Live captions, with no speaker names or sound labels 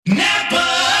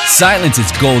Silence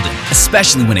is golden,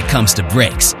 especially when it comes to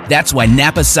brakes. That's why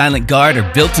Napa Silent Guard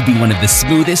are built to be one of the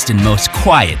smoothest and most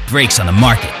quiet brakes on the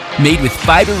market. Made with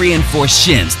fiber-reinforced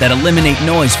shims that eliminate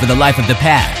noise for the life of the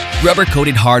pad,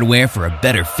 rubber-coated hardware for a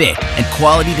better fit, and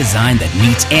quality design that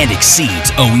meets and exceeds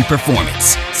OE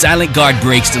performance. Silent Guard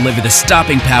brakes deliver the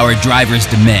stopping power drivers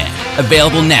demand.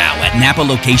 Available now at Napa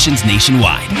locations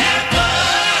nationwide.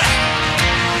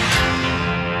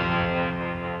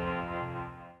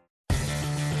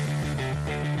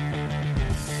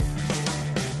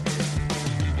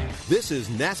 This is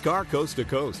NASCAR Coast to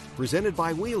Coast, presented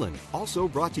by Whelen, also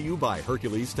brought to you by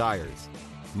Hercules Tires.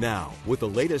 Now, with the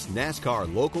latest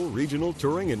NASCAR local, regional,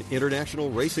 touring, and international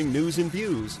racing news and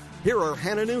views, here are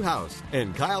Hannah Newhouse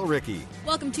and Kyle Rickey.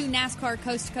 Welcome to NASCAR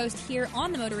Coast to Coast here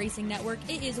on the Motor Racing Network.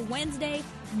 It is Wednesday,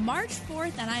 March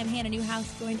 4th, and I am Hannah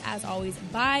Newhouse, joined as always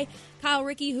by Kyle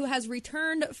Rickey, who has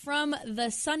returned from the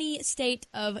sunny state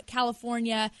of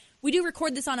California. We do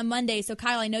record this on a Monday, so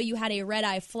Kyle, I know you had a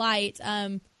red-eye flight.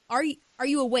 Are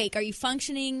you awake? Are you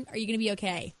functioning? Are you going to be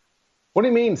okay? What do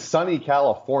you mean sunny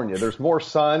California? There's more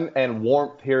sun and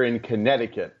warmth here in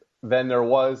Connecticut than there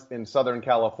was in Southern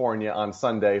California on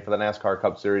Sunday for the NASCAR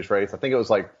Cup Series race. I think it was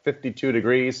like 52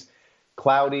 degrees,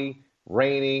 cloudy,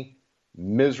 rainy,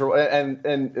 miserable,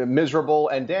 and miserable.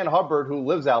 And Dan Hubbard, who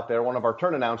lives out there, one of our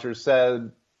turn announcers,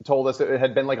 told us it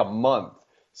had been like a month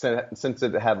since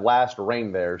it had last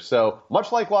rained there. So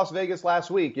much like Las Vegas last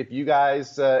week, if you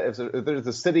guys, if there's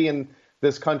a city in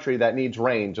this country that needs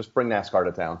rain, just bring NASCAR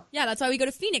to town. Yeah, that's why we go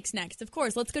to Phoenix next. Of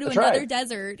course, let's go to another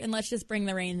desert and let's just bring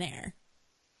the rain there.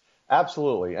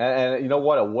 Absolutely. And you know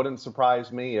what? It wouldn't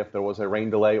surprise me if there was a rain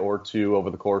delay or two over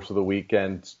the course of the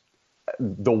weekend.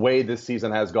 The way this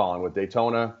season has gone, with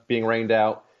Daytona being rained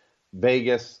out,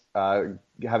 Vegas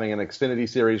having an Xfinity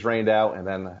Series rained out, and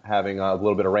then having a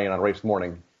little bit of rain on race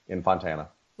morning in Fontana.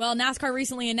 Well, NASCAR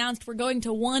recently announced we're going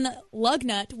to one lug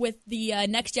nut with the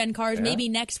next-gen cars. Yeah. Maybe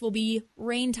next will be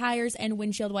rain tires and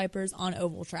windshield wipers on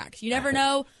oval tracks. You never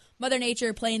know. Mother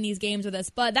Nature playing these games with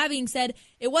us. But that being said,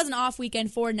 it was an off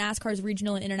weekend for NASCAR's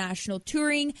regional and international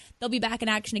touring. They'll be back in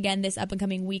action again this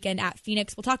up-and-coming weekend at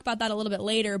Phoenix. We'll talk about that a little bit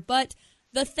later. But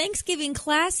the Thanksgiving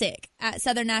Classic at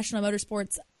Southern National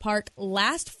Motorsports Park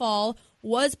last fall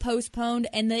was postponed,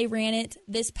 and they ran it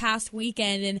this past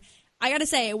weekend. And I got to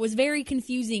say, it was very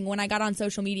confusing when I got on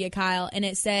social media, Kyle, and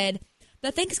it said,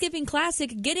 the Thanksgiving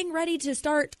Classic getting ready to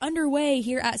start underway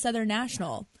here at Southern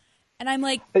National. And I'm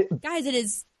like, guys,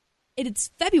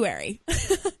 it's February.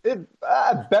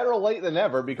 Better late than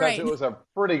never, because right. It was a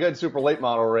pretty good super late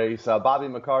model race. Bobby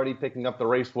McCarty picking up the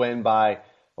race win by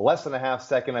less than a half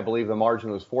second. I believe the margin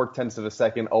was 0.4 of a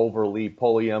second over Lee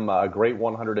Pulliam. A great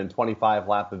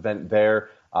 125-lap event there.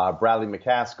 Bradley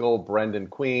McCaskill, Brendan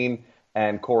Queen,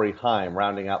 and Corey Heim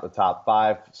rounding out the top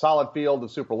five. Solid field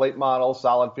of super late models,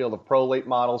 solid field of pro late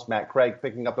models. Matt Craig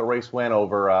picking up the race win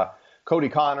over Cody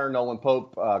Connor, Nolan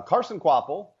Pope, Carson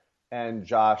Quapple, and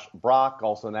Josh Brock.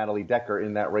 Also Natalie Decker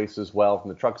in that race as well from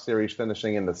the Truck Series,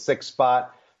 finishing in the 6th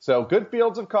spot. So good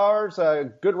fields of cars,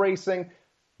 good racing.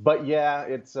 But yeah,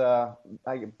 it's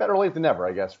better late than never,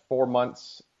 I guess, 4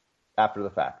 months after the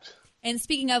fact. And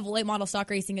speaking of late model stock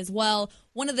racing as well,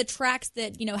 one of the tracks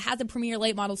that, has a premier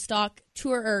late model stock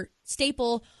tour or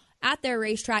staple at their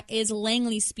racetrack is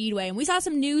Langley Speedway. And we saw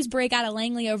some news break out of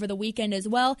Langley over the weekend as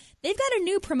well. They've got a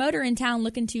new promoter in town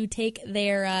looking to take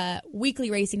their weekly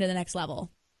racing to the next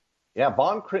level. Yeah,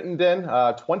 Vaughn Crittenden,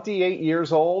 28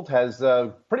 years old, has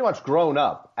pretty much grown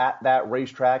up at that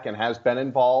racetrack and has been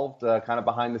involved kind of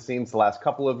behind the scenes the last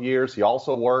couple of years. He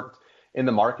also worked in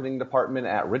the marketing department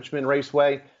at Richmond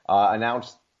Raceway.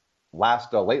 Announced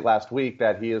late last week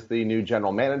that he is the new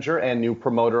general manager and new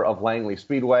promoter of Langley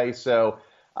Speedway. So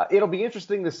it'll be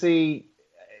interesting to see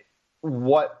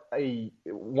what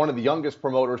one of the youngest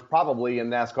promoters probably in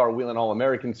NASCAR Whelen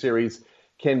All-American Series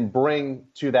can bring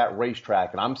to that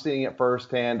racetrack. And I'm seeing it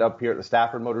firsthand up here at the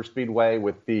Stafford Motor Speedway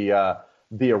with the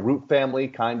Arute family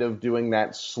kind of doing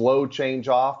that slow change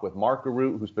off with Mark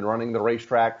Arute, who's been running the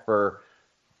racetrack for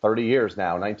 30 years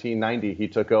now. 1990, he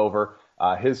took over.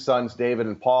 His sons, David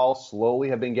and Paul, slowly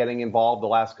have been getting involved the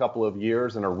last couple of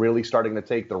years and are really starting to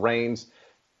take the reins.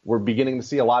 We're beginning to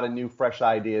see a lot of new, fresh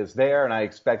ideas there, and I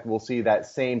expect we'll see that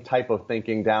same type of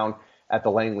thinking down at the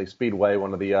Langley Speedway,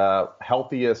 one of the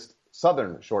healthiest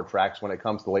southern short tracks when it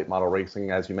comes to late model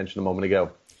racing, as you mentioned a moment ago.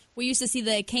 We used to see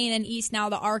the K&N East, now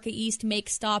the ARCA East, make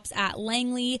stops at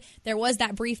Langley. There was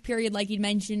that brief period, like you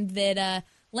mentioned, that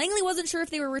Langley wasn't sure if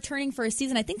they were returning for a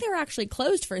season. I think they were actually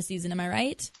closed for a season. Am I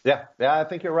right? Yeah, I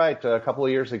think you're right. A couple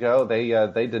of years ago,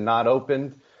 they did not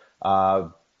open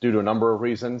due to a number of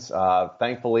reasons.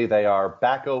 Thankfully, they are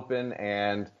back open,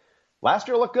 and last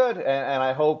year looked good, and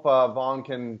I hope Vaughn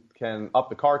can up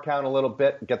the car count a little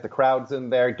bit, get the crowds in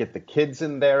there, get the kids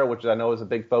in there, which I know is a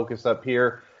big focus up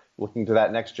here, looking to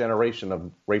that next generation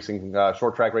of racing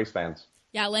short track race fans.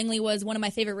 Yeah, Langley was one of my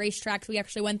favorite racetracks. We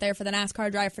actually went there for the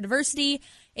NASCAR Drive for Diversity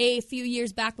a few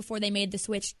years back before they made the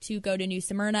switch to go to New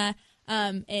Smyrna.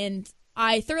 And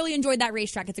I thoroughly enjoyed that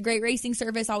racetrack. It's a great racing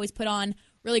service, always put on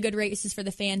really good races for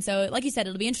the fans. So like you said,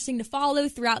 it'll be interesting to follow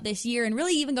throughout this year and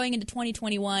really even going into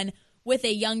 2021 with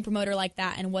a young promoter like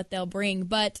that and what they'll bring.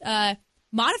 But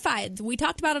modifieds, we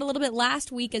talked about it a little bit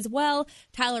last week as well.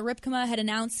 Tyler Ripkema had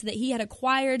announced that he had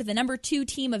acquired the number 2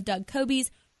 team of Doug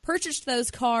Coby's, purchased those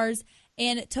cars.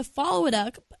 And to follow it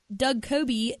up, Doug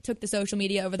Coby took to social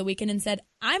media over the weekend and said,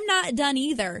 I'm not done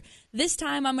either. This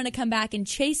time I'm going to come back and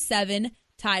chase 7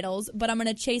 titles, but I'm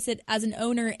going to chase it as an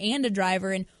owner and a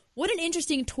driver. And what an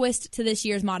interesting twist to this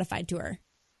year's modified tour.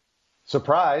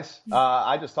 Surprise.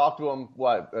 I just talked to him,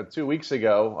 2 weeks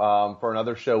ago for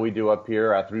another show we do up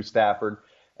here through Stafford.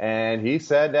 And he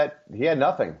said that he had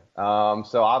nothing.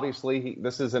 So obviously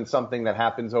this isn't something that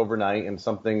happens overnight and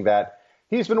something that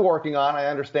he's been working on. I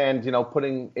understand,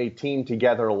 putting a team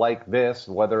together like this,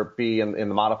 whether it be in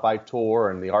the modified tour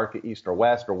and the ARCA East or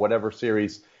West or whatever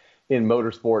series in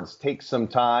motorsports, takes some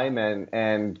time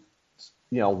and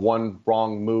one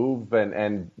wrong move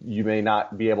and you may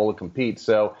not be able to compete.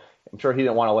 So I'm sure he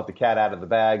didn't want to let the cat out of the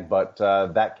bag, but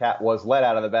that cat was let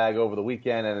out of the bag over the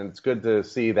weekend. And it's good to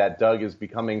see that Doug is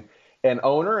becoming an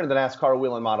owner in the NASCAR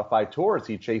Wheel and Modified Tour as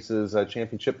he chases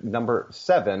championship number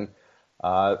 7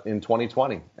 in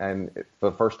 2020. And for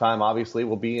the first time, obviously,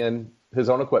 will be in his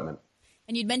own equipment.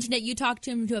 And you'd mentioned it. You talked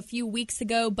to him a few weeks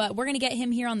ago, but we're going to get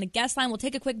him here on the guest line. We'll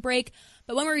take a quick break.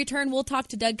 But when we return, we'll talk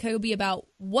to Doug Coby about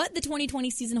what the 2020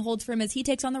 season holds for him as he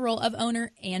takes on the role of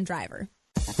owner and driver.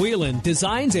 Whelen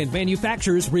designs and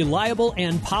manufactures reliable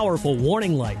and powerful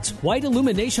warning lights, white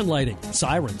illumination lighting,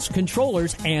 sirens,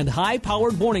 controllers, and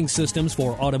high-powered warning systems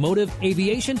for automotive,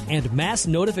 aviation, and mass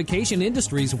notification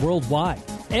industries worldwide.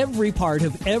 Every part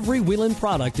of every Whelen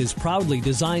product is proudly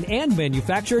designed and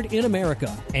manufactured in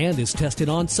America and is tested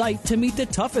on site to meet the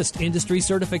toughest industry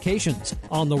certifications.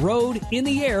 On the road, in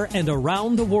the air, and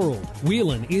around the world,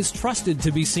 Whelen is trusted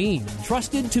to be seen,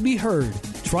 trusted to be heard,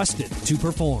 trusted to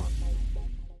perform.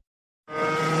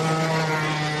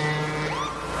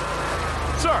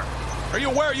 Sir, are you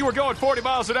aware you were going 40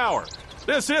 miles an hour?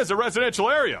 This is a residential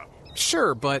area.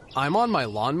 Sure, but I'm on my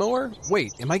lawnmower?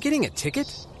 Wait, am I getting a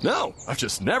ticket? No, I've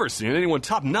just never seen anyone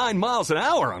top 9 miles an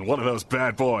hour on one of those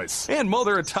bad boys. And mow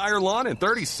their entire lawn in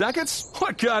 30 seconds?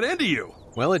 What got into you?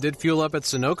 Well, it did fuel up at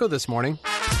Sunoco this morning.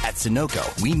 At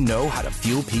Sunoco, we know how to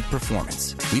fuel peak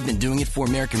performance. We've been doing it for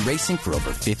American racing for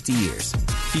over 50 years.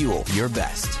 Fuel your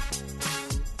best.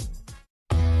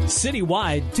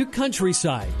 Citywide to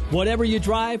countryside. Whatever you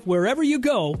drive, wherever you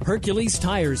go, Hercules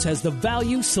Tires has the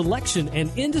value, selection, and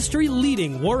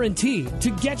industry-leading warranty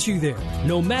to get you there,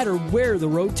 no matter where the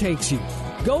road takes you.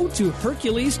 Go to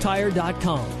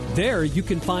HerculesTire.com. There you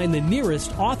can find the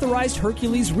nearest authorized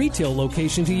Hercules retail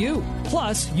location to you.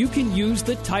 Plus, you can use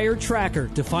the tire tracker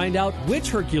to find out which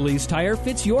Hercules tire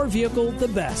fits your vehicle the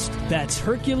best. That's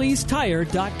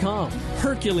HerculesTire.com.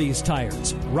 Hercules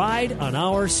Tires. Ride on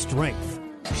our strength.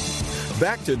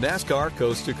 Back to NASCAR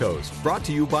Coast to Coast, brought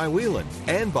to you by Whelen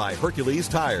and by Hercules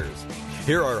Tires.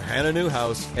 Here are Hannah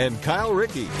Newhouse and Kyle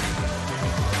Rickey.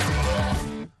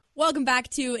 Welcome back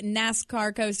to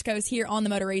NASCAR Coast to Coast here on the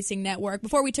Motor Racing Network.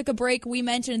 Before we took a break, we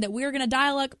mentioned that we were going to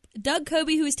dial up Doug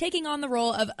Coby, who is taking on the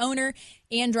role of owner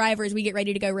and driver as we get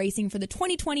ready to go racing for the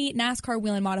 2020 NASCAR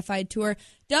Wheel and Modified Tour.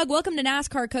 Doug, welcome to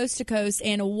NASCAR Coast to Coast,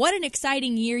 and what an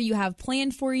exciting year you have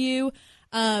planned for you.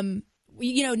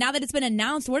 Now that it's been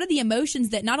announced, what are the emotions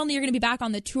that not only you're going to be back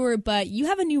on the tour, but you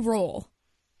have a new role?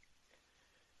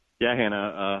 Yeah,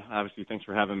 Hannah, obviously thanks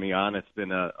for having me on. It's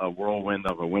been a whirlwind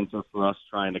of a winter for us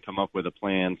trying to come up with a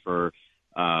plan for,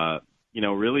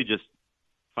 really just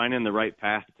finding the right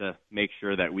path to make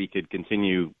sure that we could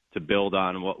continue to build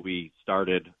on what we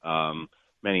started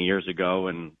many years ago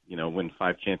and, win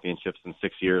 5 championships in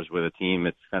 6 years with a team.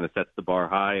 It's kind of sets the bar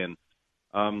high and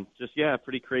a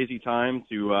pretty crazy time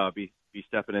to be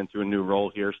stepping into a new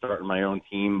role here, starting my own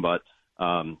team. But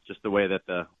just the way that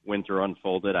the winter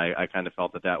unfolded, I kind of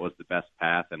felt that was the best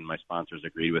path, and my sponsors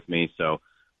agreed with me. So,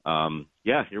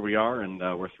 here we are, and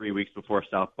we're 3 weeks before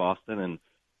South Boston and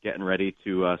getting ready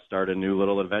to start a new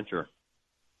little adventure.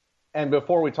 And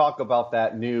before we talk about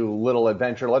that new little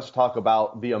adventure, let's talk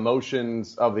about the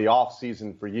emotions of the off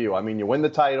season for you. I mean, you win the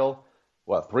title.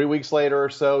 3 weeks later or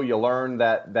so, you learn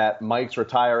that Mike's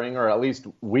retiring, or at least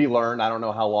we learned. I don't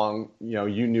know how long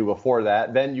you knew before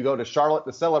that. Then you go to Charlotte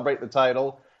to celebrate the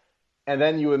title, and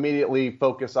then you immediately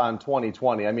focus on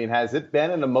 2020. I mean, has it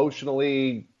been an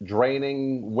emotionally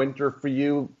draining winter for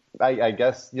you, I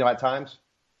guess, at times?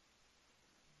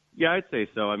 Yeah, I'd say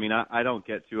so. I mean, I don't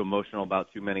get too emotional about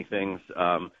too many things,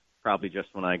 probably just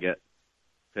when I get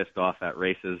pissed off at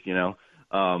races,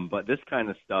 But this kind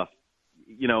of stuff,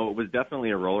 it was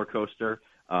definitely a roller coaster.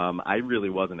 I really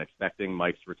wasn't expecting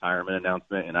Mike's retirement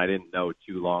announcement, and I didn't know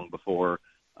too long before,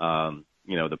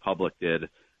 the public did.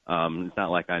 It's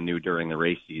not like I knew during the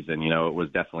race season. It was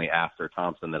definitely after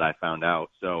Thompson that I found out.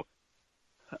 So,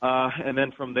 and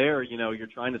then from there, you're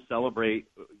trying to celebrate,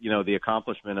 the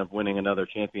accomplishment of winning another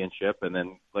championship. And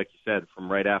then, like you said, from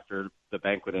right after the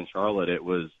banquet in Charlotte, it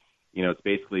was, it's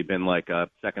basically been like a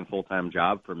second full-time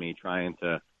job for me trying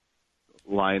to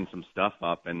line some stuff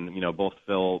up. And, both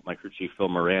my crew chief, Phil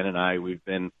Moran, and I, we've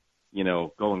been,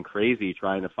 going crazy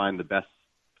trying to find the best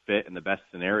fit and the best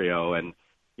scenario. And,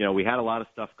 we had a lot of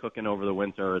stuff cooking over the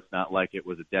winter. It's not like it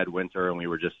was a dead winter and we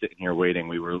were just sitting here waiting.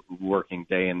 We were working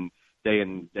day in,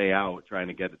 day out trying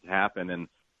to get it to happen.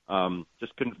 And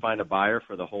just couldn't find a buyer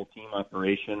for the whole team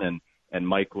operation. And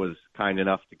Mike was kind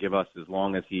enough to give us as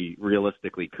long as he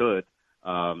realistically could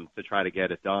to try to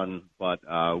get it done. But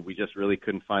we just really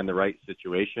couldn't find the right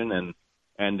situation and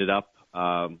ended up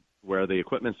where the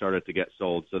equipment started to get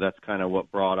sold. So that's kind of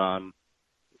what brought on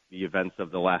the events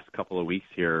of the last couple of weeks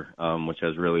here, which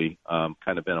has really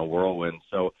kind of been a whirlwind.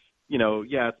 So,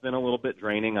 it's been a little bit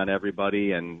draining on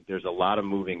everybody, and there's a lot of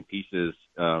moving pieces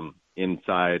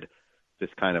inside this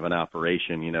kind of an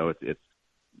operation. It's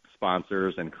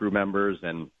sponsors and crew members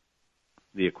and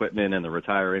the equipment and the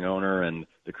retiring owner and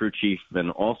the crew chief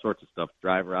and all sorts of stuff,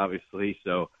 driver, obviously.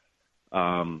 So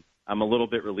I'm a little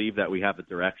bit relieved that we have a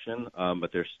direction,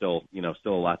 but there's still a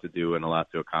lot to do and a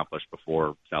lot to accomplish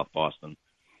before South Boston.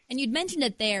 And you'd mentioned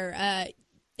it there.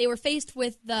 They were faced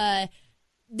with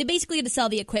they basically had to sell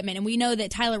the equipment, and we know that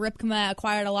Tyler Ripkema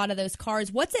acquired a lot of those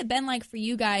cars. What's it been like for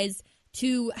you guys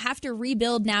to have to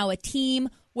rebuild now a team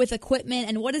with equipment,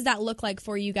 and what does that look like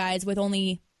for you guys with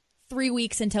only 3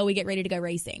 weeks until we get ready to go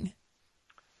racing?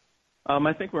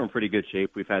 I think we're in pretty good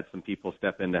shape. We've had some people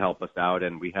step in to help us out,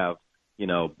 and we have,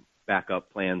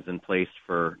 backup plans in place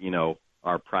for,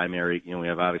 our primary, we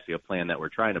have obviously a plan that we're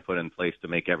trying to put in place to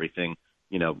make everything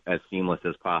as seamless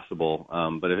as possible.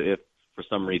 But if for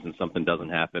some reason something doesn't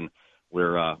happen,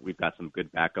 we've got some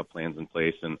good backup plans in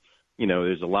place. And,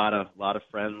 there's a lot of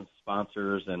friends,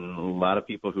 sponsors, and a lot of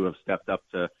people who have stepped up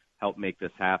to help make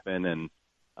this happen. And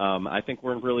I think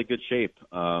we're in really good shape.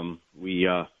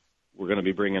 We're going to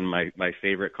be bringing my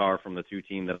favorite car from the two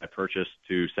team that I purchased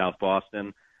to South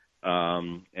Boston.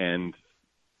 And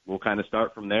we'll kind of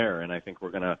start from there. And I think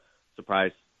we're going to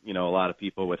surprise a lot of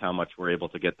people with how much we're able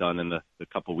to get done in the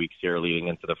couple weeks here leading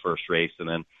into the first race. And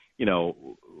then,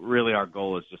 really our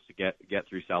goal is just to get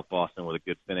through South Boston with a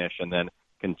good finish and then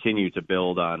continue to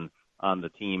build on the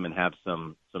team and have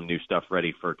some new stuff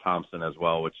ready for Thompson as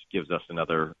well, which gives us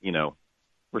another,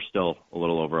 we're still a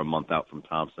little over a month out from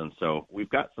Thompson. So we've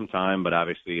got some time, but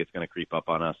obviously it's going to creep up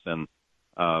on us. And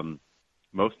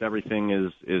most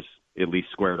everything is at least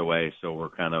squared away. So we're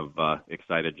kind of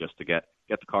excited just to get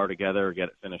the car together, get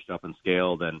it finished up and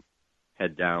scaled, and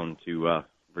head down to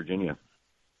Virginia.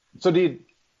 So do you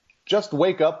just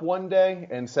wake up one day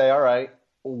and say, all right,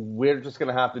 we're just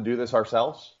going to have to do this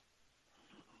ourselves?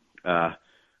 I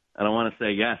don't want to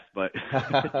say yes, but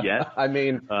yes. I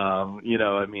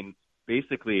mean,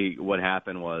 basically what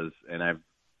happened was, and I've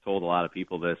told a lot of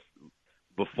people this,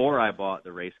 before I bought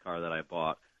the race car that I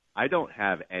bought, I don't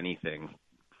have anything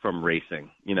from racing.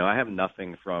 I have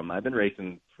nothing I've been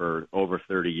racing for over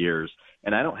 30 years,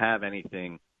 and I don't have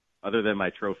anything other than my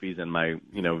trophies and my,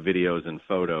 videos and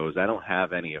photos. I don't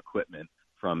have any equipment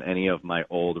from any of my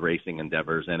old racing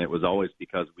endeavors, and it was always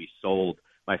because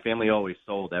my family always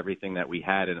sold everything that we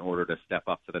had in order to step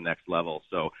up to the next level.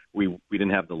 So we didn't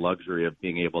have the luxury of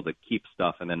being able to keep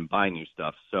stuff and then buy new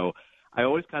stuff. So I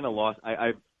always kind of lost.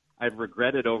 I've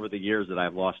regretted over the years that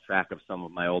I've lost track of some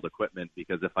of my old equipment,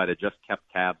 because if I'd have just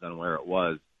kept tabs on where it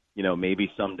was,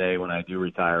 maybe someday when I do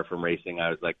retire from racing, I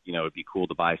was like, it'd be cool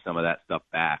to buy some of that stuff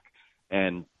back.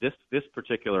 And this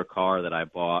particular car that I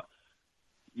bought,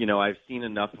 I've seen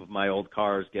enough of my old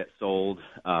cars get sold,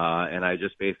 and I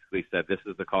just basically said, this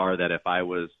is the car that if I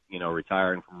was,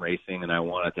 retiring from racing and I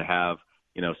wanted to have,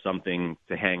 something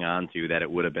to hang on to, that it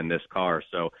would have been this car.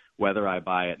 So whether I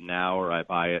buy it now or I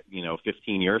buy it,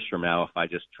 15 years from now, if I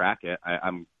just track it,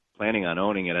 I'm planning on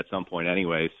owning it at some point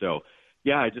anyway. So,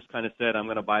 yeah, I just kind of said I'm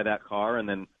going to buy that car, and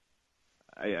then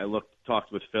I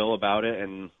talked with Phil about it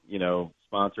and,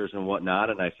 sponsors and whatnot,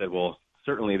 and I said, well,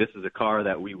 certainly this is a car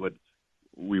that we would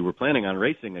we were planning on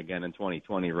racing again in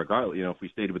 2020 regardless. If we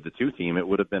stayed with the 2 team, it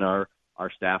would have been our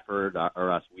Stafford,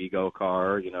 our Oswego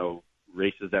car,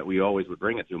 races that we always would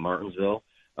bring it to, Martinsville.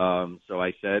 So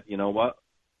I said, you know what,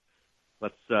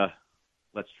 let's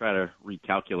try to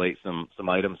recalculate some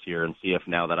items here and see if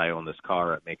now that I own this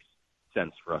car, it makes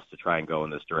sense for us to try and go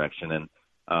in this direction.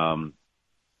 And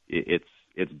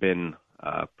it's been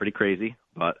pretty crazy,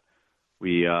 but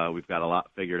we've got a lot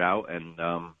figured out, and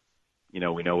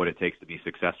we know what it takes to be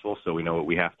successful. So we know what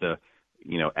we have to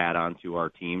add on to our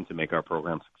team to make our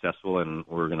program successful, and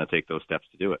we're going to take those steps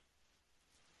to do it.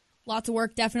 Lots of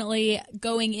work definitely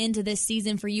going into this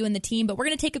season for you and the team, but we're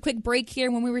going to take a quick break here.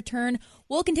 When we return,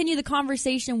 we'll continue the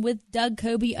conversation with Doug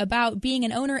Coby about being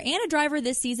an owner and a driver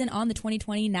this season on the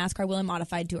 2020 NASCAR Whelen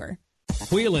Modified Tour.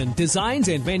 Whelen designs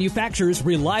and manufactures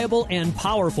reliable and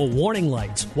powerful warning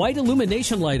lights, white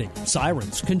illumination lighting,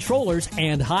 sirens, controllers,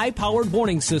 and high-powered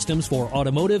warning systems for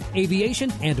automotive,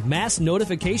 aviation, and mass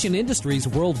notification industries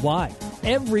worldwide.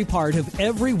 Every part of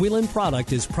every Whelen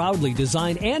product is proudly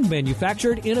designed and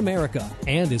manufactured in America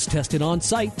and is tested on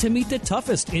site to meet the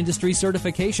toughest industry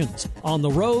certifications. On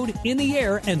the road, in the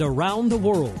air, and around the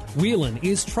world, Whelen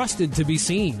is trusted to be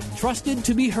seen, trusted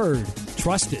to be heard,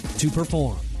 trusted to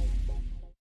perform.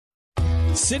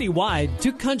 Citywide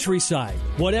to countryside.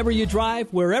 Whatever you drive,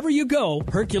 wherever you go,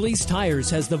 Hercules Tires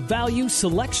has the value,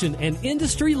 selection, and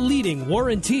industry-leading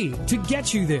warranty to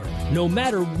get you there, no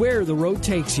matter where the road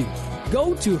takes you.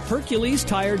 Go to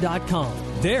HerculesTire.com.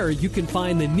 There you can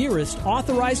find the nearest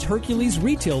authorized Hercules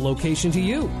retail location to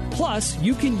you. Plus,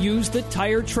 you can use the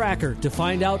Tire Tracker to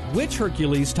find out which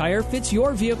Hercules tire fits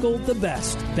your vehicle the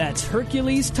best. That's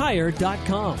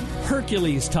HerculesTire.com.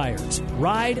 Hercules Tires.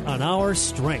 Ride on our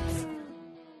strength.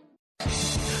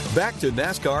 Back to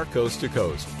NASCAR Coast to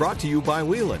Coast, brought to you by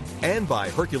Whelen and by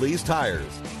Hercules Tires.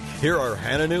 Here are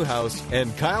Hannah Newhouse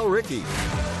and Kyle Rickey.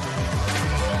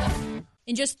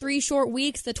 In just 3 short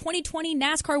weeks, the 2020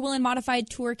 NASCAR Whelen Modified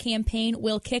Tour campaign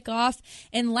will kick off.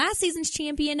 And last season's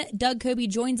champion, Doug Coby,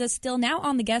 joins us still now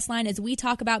on the guest line as we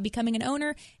talk about becoming an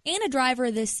owner and a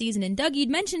driver this season. And Doug, you'd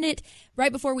mentioned it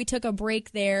right before we took a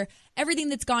break there. Everything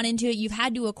that's gone into it, you've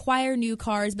had to acquire new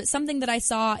cars. But something that I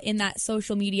saw in that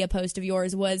social media post of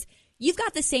yours was you've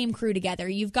got the same crew together.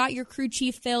 You've got your crew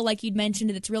chief, Phil, like you'd mentioned,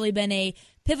 that's really been a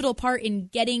pivotal part in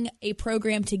getting a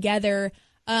program together.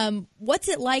 What's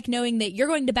it like knowing that you're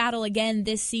going to battle again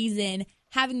this season,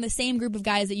 having the same group of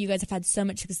guys that you guys have had so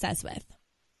much success with?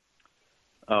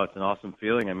 Oh, it's an awesome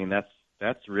feeling. I mean,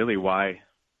 that's really why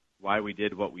we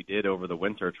did what we did over the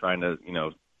winter, trying to,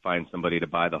 find somebody to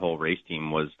buy the whole race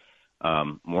team was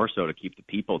more so to keep the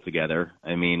people together.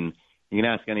 I mean, you can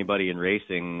ask anybody in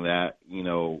racing that,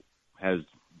 has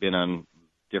been on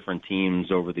different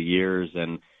teams over the years,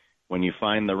 and when you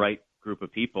find the right group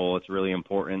of people, it's really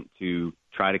important to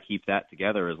try to keep that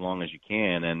together as long as you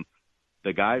can. And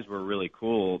the guys were really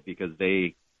cool because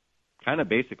they kind of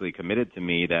basically committed to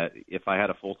me that if I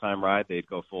had a full-time ride, they'd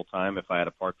go full-time. If I had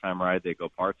a part-time ride, they'd go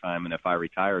part-time. And if I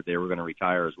retired, they were going to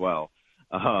retire as well.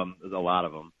 There's a lot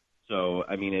of them. So,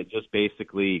 I mean, it just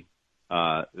basically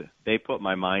they put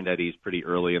my mind at ease pretty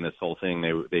early in this whole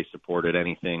thing. They supported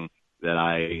anything that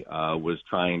I was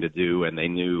trying to do, and they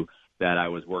knew that I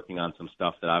was working on some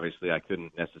stuff that obviously I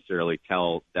couldn't necessarily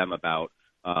tell them about.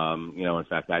 In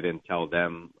fact, I didn't tell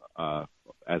them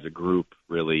as a group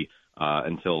really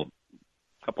until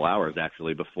a couple hours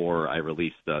actually before I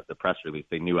released the press release.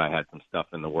 They knew I had some stuff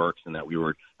in the works, and that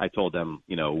I told them,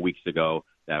 weeks ago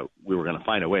that we were going to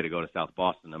find a way to go to South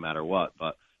Boston no matter what.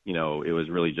 But, it was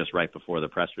really just right before the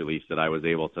press release that I was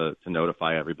able to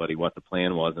notify everybody what the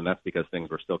plan was. And that's because things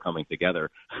were still coming together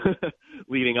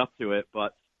leading up to it.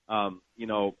 But,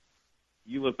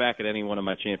 you look back at any one of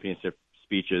my championship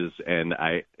speeches, and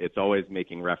it's always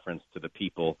making reference to the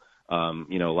people. A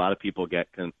lot of people get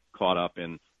caught up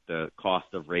in the cost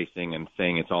of racing and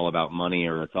saying it's all about money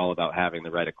or it's all about having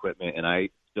the right equipment. And I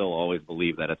still always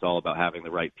believe that it's all about having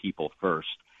the right people first.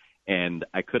 And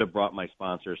I could have brought my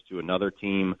sponsors to another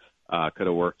team, could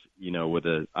have worked, with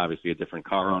obviously a different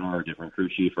car owner or a different crew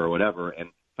chief or whatever, and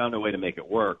found a way to make it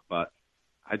work. But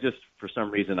I just, for some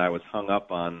reason, I was hung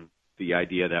up on the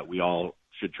idea that we all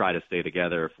should try to stay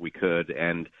together if we could.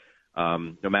 And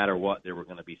no matter what, there were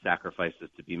going to be sacrifices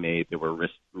to be made.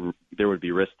 There would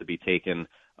be risks to be taken.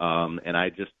 And I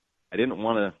didn't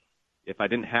want to, if I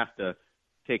didn't have to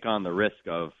take on the risk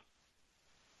of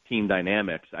team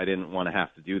dynamics, I didn't want to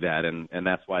have to do that. And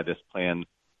that's why this plan,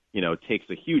 takes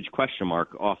a huge question mark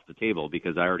off the table,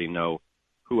 because I already know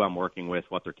who I'm working with,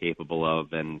 what they're capable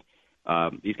of. And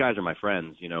these guys are my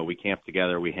friends. We camp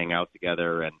together, we hang out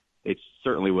together, and it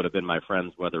certainly would have been my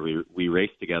friends whether we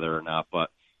race together or not. But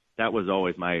that was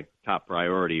always my top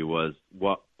priority, was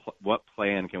what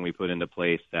plan can we put into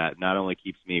place that not only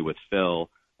keeps me with Phil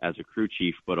as a crew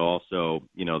chief, but also,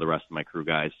 the rest of my crew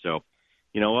guys. So,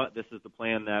 you know what? This is the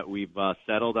plan that we've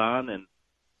settled on, and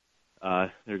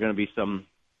there are going to be some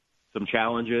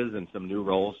challenges and some new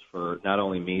roles for not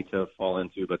only me to fall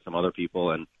into, but some other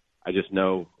people. And I just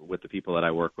know with the people that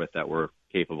I work with that we're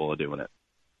capable of doing it.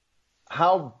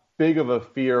 How big of a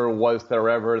fear was there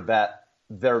ever that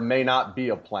there may not be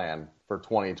a plan for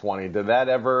 2020? Did that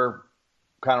ever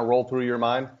kind of roll through your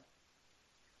mind?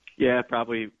 Yeah,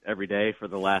 probably every day for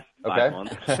the last 5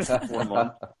 months, 4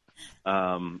 months.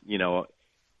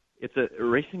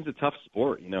 Racing's a tough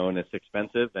sport, and it's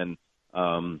expensive, and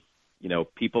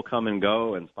people come and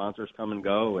go, and sponsors come and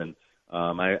go, and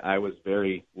I was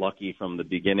very lucky from the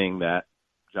beginning that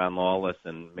John Lawless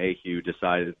and Mayhew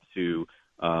decided to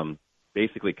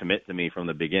basically commit to me from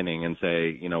the beginning and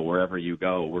say, wherever you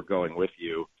go, we're going with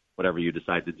you. Whatever you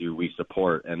decide to do, we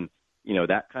support. And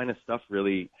that kind of stuff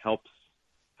really helps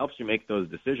you make those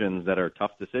decisions that are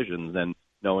tough decisions, and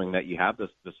knowing that you have the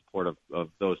support of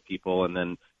those people. And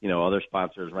then, other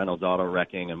sponsors, Reynolds Auto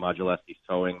Wrecking and Modulesti's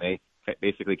Towing, they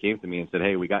basically came to me and said,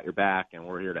 hey, we got your back and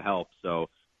we're here to help. So,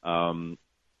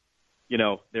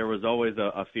 there was always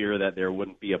a fear that there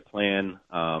wouldn't be a plan.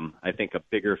 I think a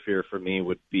bigger fear for me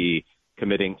would be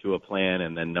committing to a plan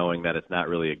and then knowing that it's not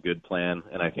really a good plan.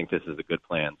 And I think this is a good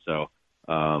plan. So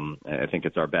I think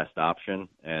it's our best option.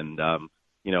 And,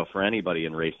 for anybody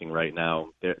in racing right now,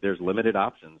 there's limited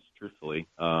options, truthfully.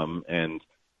 And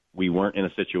we weren't in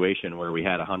a situation where we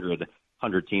had 100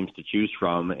 teams to choose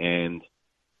from. And,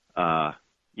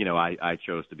 I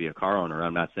chose to be a car owner.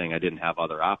 I'm not saying I didn't have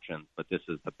other options, but this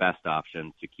is the best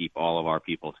option to keep all of our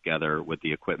people together with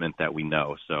the equipment that we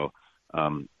know. So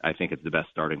I think it's the best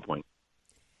starting point.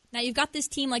 Now, you've got this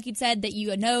team, like you said, that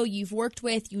you've worked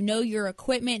with, your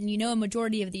equipment, and a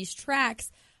majority of these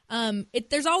tracks.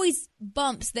 There's always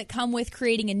bumps that come with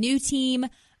creating a new team,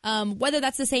 whether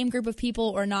that's the same group of people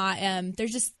or not.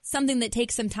 There's just something that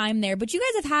takes some time there. But you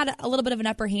guys have had a little bit of an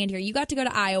upper hand here. You got to go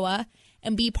to Iowa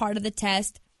and be part of the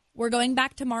test. We're going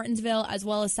back to Martinsville as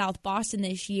well as South Boston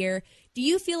this year. Do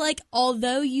you feel like,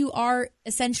 although you are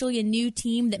essentially a new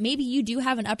team, that maybe you do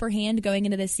have an upper hand going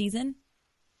into this season?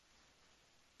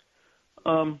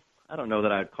 I don't know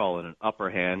that I'd call it an upper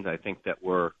hand. I think that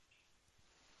we're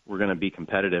going to be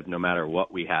competitive no matter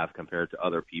what we have compared to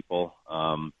other people.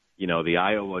 The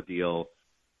Iowa deal,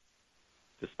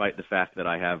 despite the fact that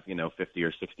I have, 50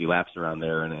 or 60 laps around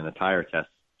there in a tire test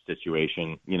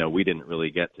situation, we didn't really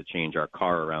get to change our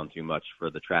car around too much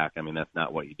for the track. I mean, that's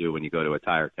not what you do when you go to a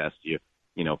tire test. You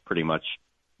pretty much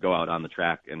go out on the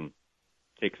track and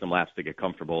take some laps to get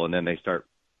comfortable, and then they start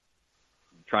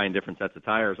trying different sets of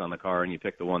tires on the car, and you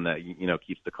pick the one that,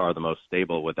 keeps the car the most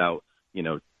stable without,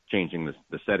 changing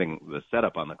the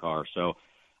setup on the car. So,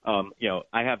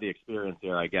 I have the experience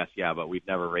there, I guess, yeah, but we've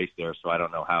never raced there, so I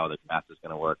don't know how the draft is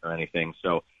going to work or anything.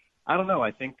 So I don't know.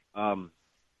 I think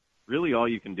really all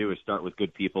you can do is start with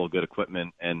good people, good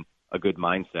equipment, and a good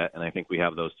mindset. And I think we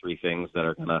have those three things that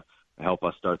are going to help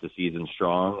us start the season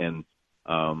strong. And,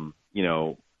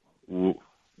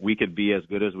 we could be as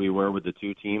good as we were with the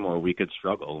two team, or we could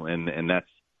struggle. And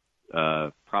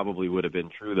that's probably would have been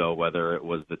true, though, whether it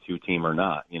was the two team or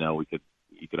not.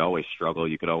 You could always struggle.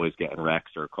 You could always get in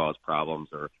wrecks or cause problems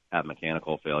or have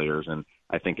mechanical failures. And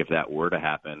I think if that were to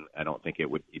happen, I don't think it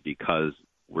would be because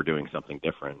we're doing something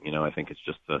different. I think it's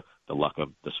just the luck of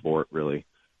the sport, really.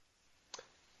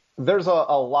 There's a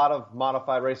lot of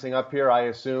modified racing up here. I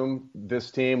assume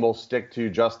this team will stick to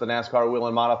just the NASCAR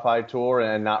Whelen Modified Tour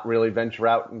and not really venture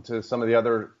out into some of the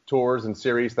other tours and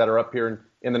series that are up here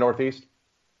in the Northeast?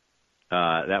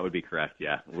 That would be correct,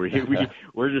 yeah.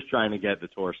 We're just trying to get the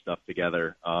tour stuff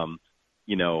together.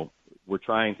 We're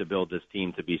trying to build this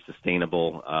team to be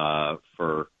sustainable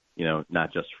for,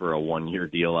 not just for a one-year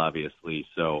deal, obviously.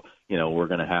 So, we're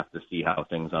going to have to see how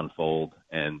things unfold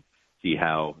and see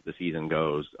how the season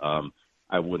goes.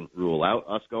 I wouldn't rule out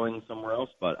us going somewhere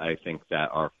else, but I think that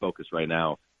our focus right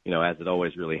now, as it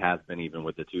always really has been, even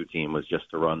with the two team, was just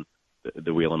to run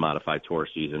the Whelen Modified Tour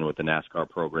season with the NASCAR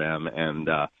program. And,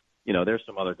 there's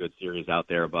some other good series out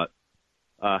there, but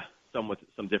some with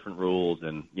some different rules,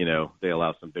 and, they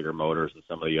allow some bigger motors than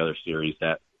some of the other series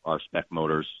that are spec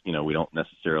motors. We don't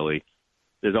necessarily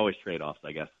 – there's always trade-offs,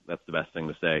 I guess. That's the best thing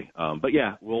to say. But,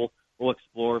 yeah, we'll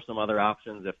explore some other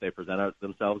options if they present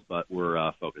themselves, but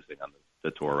we're focusing on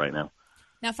the tour right now.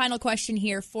 Now, final question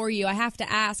here for you. I have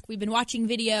to ask, we've been watching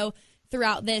video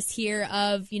throughout this here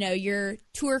of, your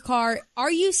tour car.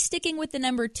 Are you sticking with the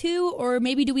number 2, or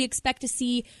maybe do we expect to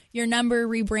see your number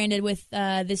rebranded with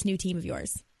this new team of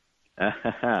yours?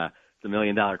 It's $1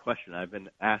 million question. I've been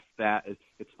asked that.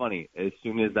 It's funny. As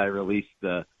soon as I released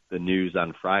the news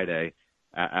on Friday,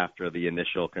 after the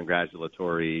initial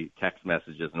congratulatory text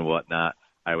messages and whatnot,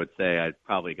 I would say I'd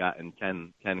probably gotten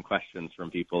 10 questions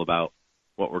from people about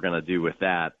what we're going to do with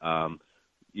that.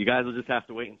 You guys will just have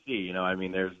to wait and see. You know, I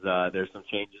mean, there's some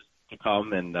changes to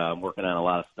come, and I'm working on a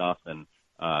lot of stuff, and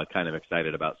kind of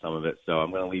excited about some of it. So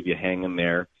I'm going to leave you hanging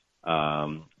there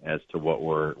as to what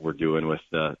we're doing with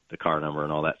the car number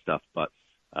and all that stuff. But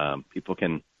people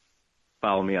can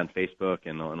follow me on Facebook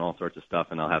and all sorts of stuff,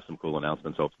 and I'll have some cool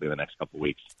announcements hopefully in the next couple of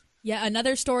weeks. Yeah,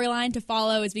 another storyline to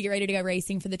follow as we get ready to go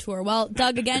racing for the Tour. Well,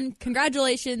 Doug, again,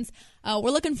 congratulations.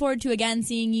 We're looking forward to, again,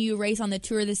 seeing you race on the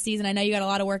Tour this season. I know you got a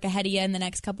lot of work ahead of you in the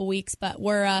next couple weeks, but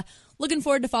we're looking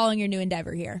forward to following your new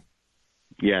endeavor here.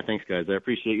 Yeah, thanks, guys. I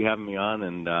appreciate you having me on,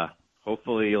 and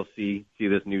hopefully you'll see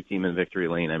this new team in victory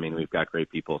lane. I mean, we've got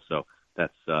great people, so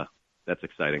that's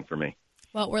exciting for me.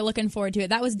 Well, we're looking forward to it.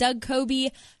 That was Doug Coby,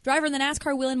 driver in the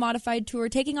NASCAR Whelen Modified Tour,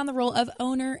 taking on the role of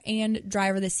owner and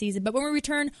driver this season. But when we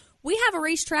return, we have a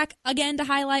racetrack again to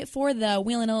highlight for the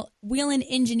Whelen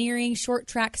Engineering Short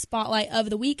Track Spotlight of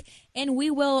the Week, and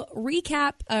we will we'll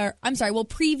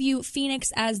preview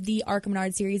Phoenix as the ARCA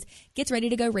Menard Series gets ready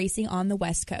to go racing on the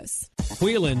West Coast.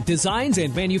 Whelen designs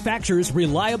and manufactures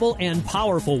reliable and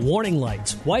powerful warning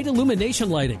lights, white illumination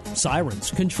lighting,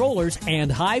 sirens, controllers,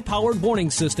 and high-powered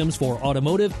warning systems for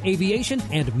automotive, aviation,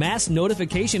 and mass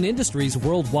notification industries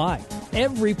worldwide.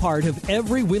 Every part of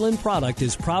every Whelen product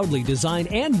is proudly designed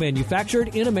and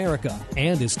manufactured in America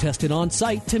and is tested on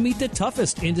site to meet the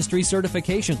toughest industry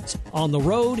certifications. On the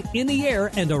road, in the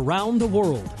air, and around the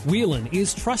world, Whelen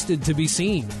is trusted to be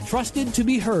seen, trusted to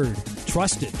be heard,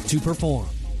 trusted to perform.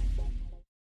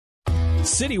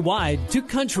 Citywide to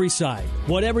countryside.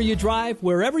 Whatever you drive,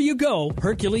 wherever you go,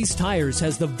 Hercules Tires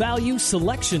has the value,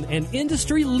 selection, and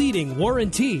industry-leading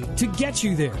warranty to get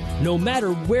you there, no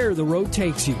matter where the road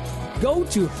takes you. Go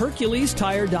to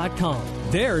HerculesTire.com.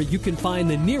 There you can find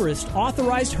the nearest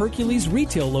authorized Hercules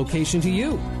retail location to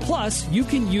you. Plus, you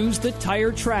can use the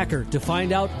Tire Tracker to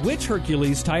find out which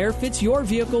Hercules tire fits your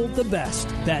vehicle the best.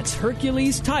 That's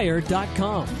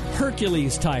HerculesTire.com.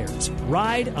 Hercules Tires.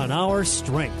 Ride on our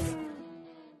strength.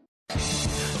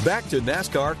 Back to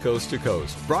NASCAR Coast to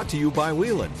Coast, brought to you by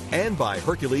Whelen and by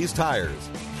Hercules Tires.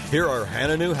 Here are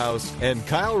Hannah Newhouse and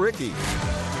Kyle Rickey.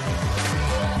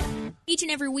 Each and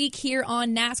every week here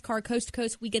on NASCAR Coast to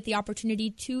Coast, we get the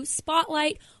opportunity to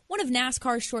spotlight one of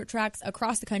NASCAR's short tracks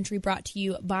across the country, brought to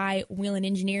you by Whelen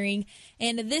Engineering.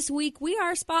 And this week, we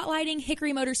are spotlighting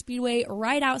Hickory Motor Speedway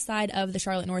right outside of the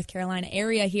Charlotte, North Carolina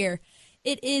area here.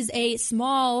 It is a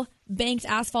small banked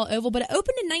asphalt oval, but it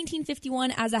opened in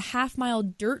 1951 as a half-mile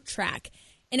dirt track.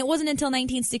 And it wasn't until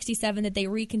 1967 that they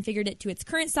reconfigured it to its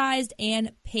current size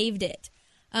and paved it.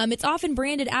 It's often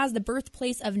branded as the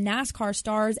birthplace of NASCAR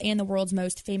stars and the world's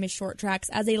most famous short tracks,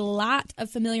 as a lot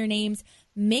of familiar names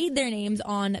made their names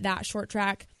on that short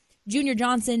track. Junior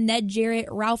Johnson, Ned Jarrett,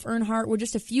 Ralph Earnhardt were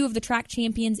just a few of the track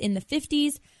champions in the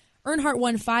 50s. Earnhardt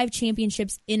won 5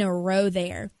 championships in a row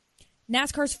there.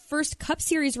 NASCAR's first Cup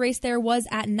Series race there was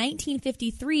at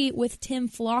 1953 with Tim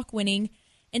Flock winning,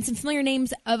 and some familiar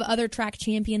names of other track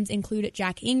champions include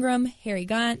Jack Ingram, Harry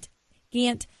Gant,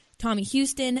 Tommy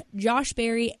Houston, Josh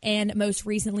Berry, and most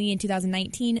recently in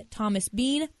 2019, Thomas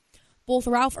Bean. Both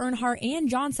Ralph Earnhardt and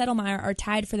John Settlemeyer are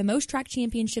tied for the most track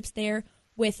championships there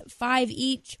with 5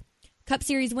 each. Cup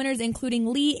Series winners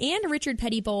including Lee and Richard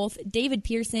Petty both, David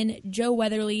Pearson, Joe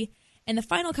Weatherly, and the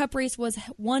final Cup race was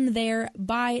won there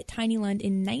by Tiny Lund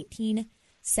in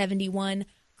 1971.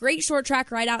 Great short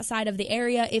track right outside of the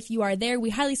area. If you are there,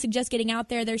 we highly suggest getting out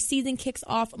there. Their season kicks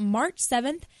off March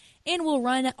 7th and will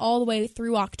run all the way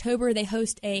through October. They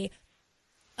host a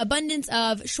abundance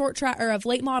of short track or of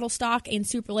late model stock and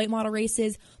super late model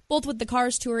races, both with the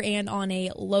Cars Tour and on a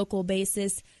local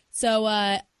basis. So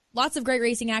lots of great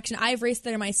racing action. I've raced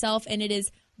there myself, and it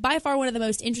is by far one of the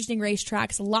most interesting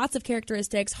racetracks. Lots of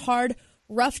characteristics, hard,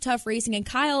 rough, tough racing. And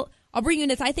Kyle, I'll bring you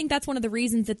into this. I think that's one of the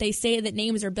reasons that they say that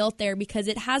names are built there, because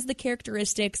it has the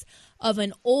characteristics of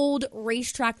an old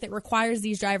racetrack that requires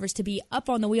these drivers to be up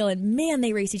on the wheel, and man,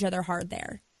 they race each other hard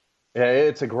there. Yeah,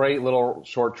 it's a great little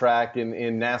short track in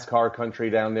NASCAR country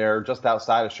down there, just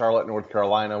outside of Charlotte, North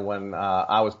Carolina. When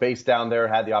I was based down there,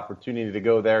 had the opportunity to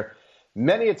go there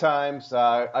many a times.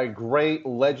 A great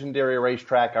legendary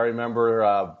racetrack. I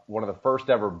remember one of the first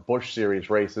ever Busch Series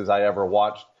races I ever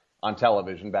watched on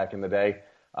television back in the day.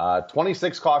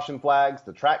 26 caution flags.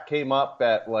 The track came up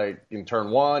at in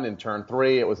turn 1 and turn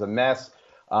 3. It was a mess.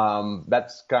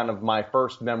 That's kind of my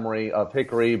first memory of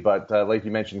Hickory. But like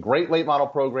you mentioned, great late model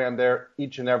program there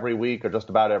each and every week, or just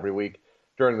about every week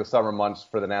during the summer months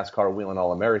for the NASCAR Whelen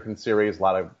All-American Series. A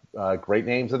lot of great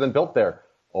names have been built there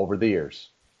over the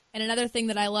years. And another thing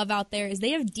that I love out there is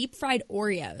they have deep-fried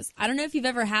Oreos. I don't know if you've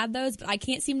ever had those, but I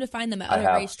can't seem to find them at other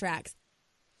racetracks.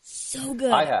 So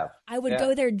good. I have. I would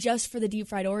go there just for the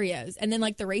deep-fried Oreos. And then,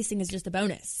 like, the racing is just a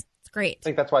bonus. It's great. I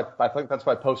think that's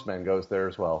why Postman goes there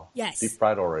as well. Yes.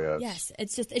 Deep-fried Oreos. Yes.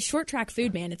 It's short-track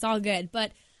food, man. It's all good.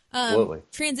 But absolutely.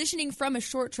 Transitioning from a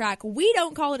short track, we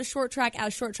don't call it a short track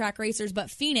as short track racers,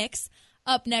 but Phoenix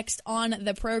up next on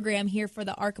the program here for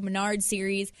the ARCA Menard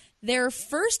Series. Their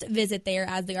first visit there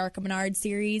as the ARCA Menard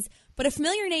Series, but a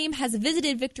familiar name has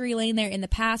visited Victory Lane there in the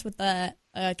past with the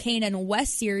K&N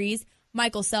West Series.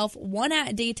 Michael Self won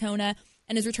at Daytona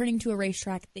and is returning to a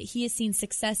racetrack that he has seen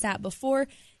success at before.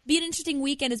 Be an interesting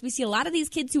weekend as we see a lot of these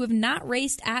kids who have not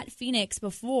raced at Phoenix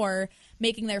before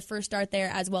making their first start there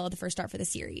as well, the first start for the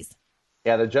series.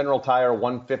 Yeah, the General Tire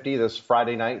 150 this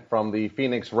Friday night from the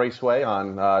Phoenix Raceway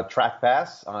on Track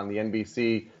Pass on the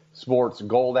NBC Sports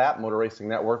Gold app. Motor Racing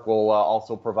Network will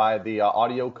also provide the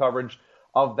audio coverage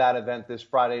of that event this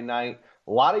Friday night.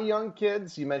 A lot of young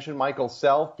kids. You mentioned Michael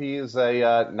Self. He is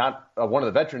not one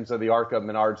of the veterans of the ARCA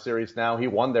Menard Series now. He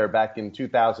won there back in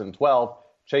 2012.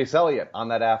 Chase Elliott on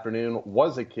that afternoon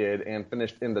was a kid and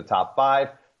finished in the top 5.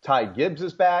 Ty Gibbs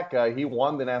is back. He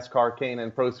won the NASCAR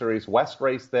K&N Pro Series West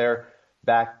race there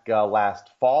back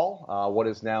last fall, what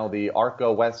is now the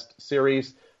ARCA West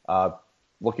Series.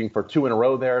 Looking for 2 in a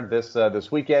row there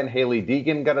this weekend. Haley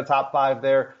Deegan got a top 5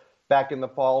 there back in the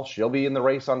fall. She'll be in the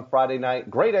race on Friday night.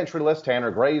 Great entry list.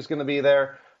 Tanner Gray's going to be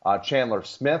there. Chandler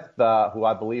Smith, who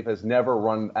I believe has never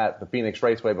run at the Phoenix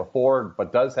Raceway before,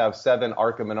 but does have 7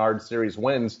 ARCA Menard Series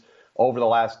wins over the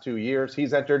last 2 years.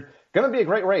 He's entered. Going to be a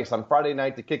great race on Friday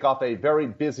night to kick off a very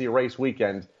busy race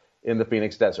weekend in the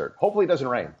Phoenix Desert. Hopefully it doesn't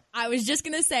rain. I was just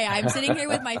going to say, I'm sitting here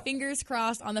with my fingers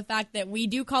crossed on the fact that we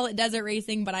do call it desert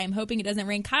racing, but I am hoping it doesn't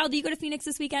rain. Kyle, do you go to Phoenix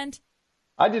this weekend?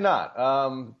 I did not.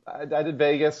 I did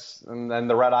Vegas, and then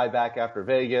the red eye back after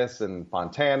Vegas, and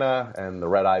Fontana, and the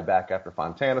red eye back after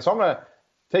Fontana. So I'm going to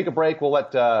take a break. We'll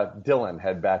let Dylan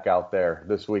head back out there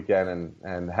this weekend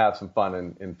and have some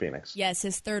fun in Phoenix. Yes,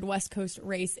 his 3rd West Coast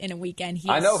race in a weekend.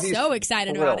 I know, he's so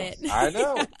excited about it. I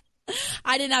know.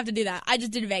 I didn't have to do that. I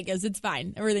just did Vegas. It's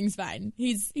fine. Everything's fine.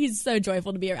 He's so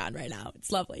joyful to be around right now.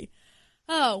 It's lovely.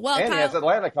 Oh, well, and Kyle, he has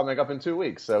Atlanta coming up in 2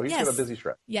 weeks, so he's got a busy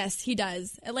trip. Yes, he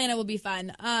does. Atlanta will be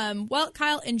fun. Well,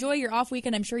 Kyle, enjoy your off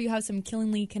weekend. I'm sure you have some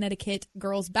Killingly, Connecticut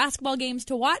girls basketball games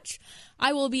to watch.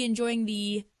 I will be enjoying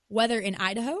the weather in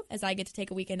Idaho as I get to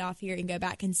take a weekend off here and go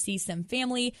back and see some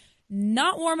family.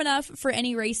 Not warm enough for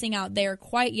any racing out there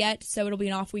quite yet, so it'll be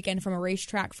an off weekend from a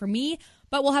racetrack for me.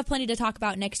 But we'll have plenty to talk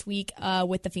about next week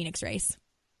with the Phoenix race.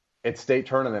 It's state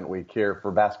tournament week here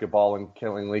for basketball in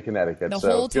Killingly, Connecticut. The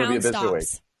so whole it's going to be a busy stops.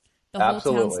 week. The whole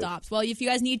Absolutely. town stops. Well, if you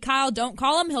guys need Kyle, don't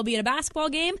call him. He'll be at a basketball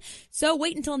game. So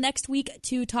wait until next week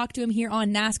to talk to him here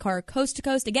on NASCAR Coast to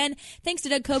Coast. Again, thanks to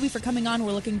Doug Coby for coming on.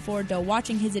 We're looking forward to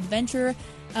watching his adventure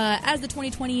as the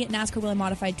 2020 NASCAR Whelen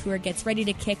Modified Tour gets ready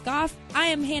to kick off. I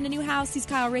am Hannah Newhouse. He's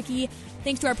Kyle Rickey.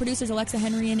 Thanks to our producers, Alexa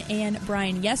Henrian and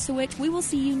Brian Yesowich. We will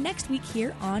see you next week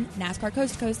here on NASCAR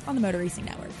Coast to Coast on the Motor Racing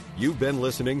Network. You've been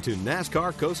listening to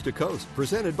NASCAR Coast to Coast,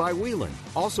 presented by Whelen,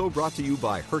 also brought to you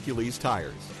by Hercules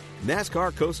Tires.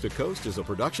 NASCAR Coast to Coast is a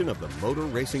production of the Motor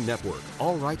Racing Network.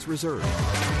 All rights reserved.